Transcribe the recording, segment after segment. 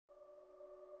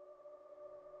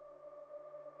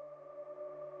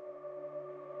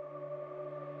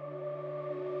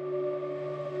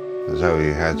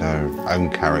Zoe had her own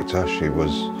character. She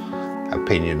was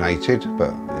opinionated,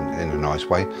 but in a nice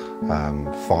way,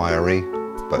 fiery,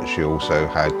 but she also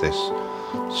had this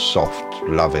soft,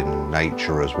 loving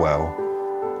nature as well.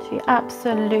 She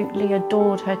absolutely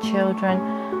adored her children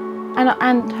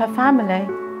and her family.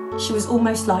 She was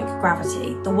almost like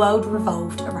gravity. The world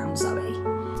revolved around Zoe.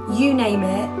 You name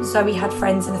it, Zoe had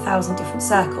friends in 1,000 different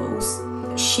circles.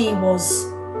 She was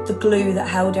the glue that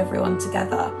held everyone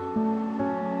together.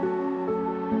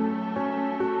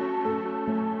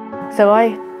 So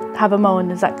I have a mole in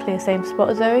exactly the same spot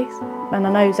as Zoe's, and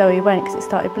I know Zoe went because it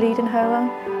started bleeding her lung.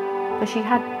 But she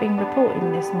had been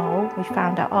reporting this mole, we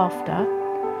found out after,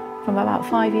 from about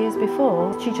 5 years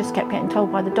before. She just kept getting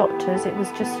told by the doctors it was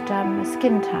just a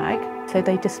skin tag. So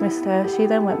they dismissed her. She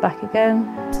then went back again.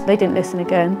 They didn't listen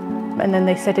again. And then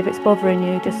they said if it's bothering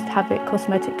you, just have it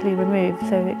cosmetically removed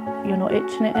so you're not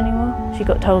itching it anymore. She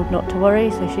got told not to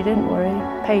worry, so she didn't worry,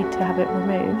 paid to have it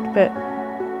removed. But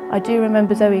I do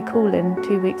remember Zoe calling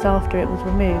 2 weeks after it was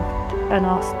removed and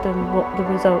asked them what the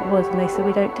result was, and they said,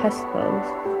 we don't test moles.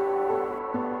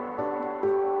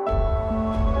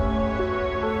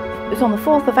 It was on the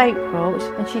 4th of April,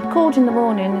 and she'd called in the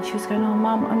morning and she was going, oh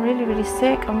Mum, I'm really, really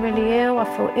sick, I'm really ill, I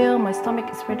feel ill, my stomach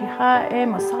is really hurting,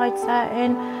 my side's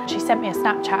hurting. She sent me a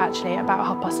Snapchat actually about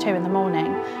 2:30 in the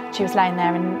morning. She was laying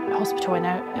there in hospital in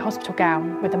a hospital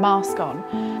gown with a mask on.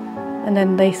 And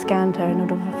then they scanned her and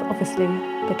obviously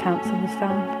the cancer was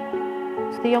found.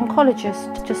 So the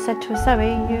oncologist just said to her,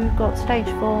 Zoe, you've got stage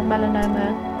 4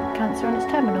 melanoma cancer and it's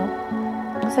terminal.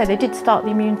 So they did start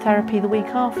the immune therapy the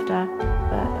week after,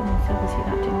 but obviously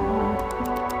that didn't work.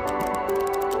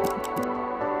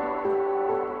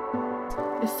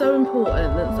 It's so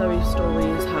important that Zoe's story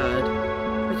is heard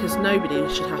because nobody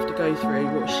should have to go through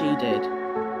what she did.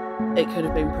 It could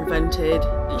have been prevented,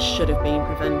 it should have been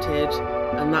prevented,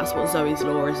 and that's what Zoe's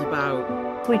Law is about.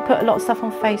 We put a lot of stuff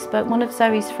on Facebook. One of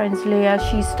Zoe's friends, Leah,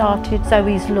 she started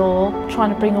Zoe's Law, trying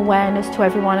to bring awareness to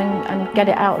everyone and get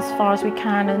it out as far as we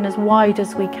can and as wide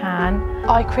as we can.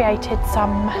 I created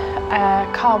some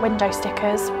car window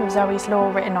stickers with Zoe's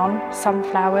Law written on,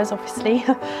 sunflowers obviously,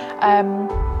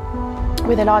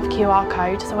 with a live QR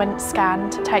code, so when it's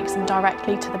scanned it takes them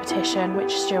directly to the petition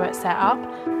which Stuart set up.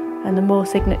 And the more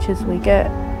signatures we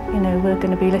get, you know, we're going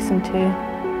to be listened to,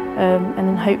 and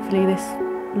then hopefully this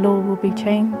law will be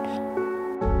changed.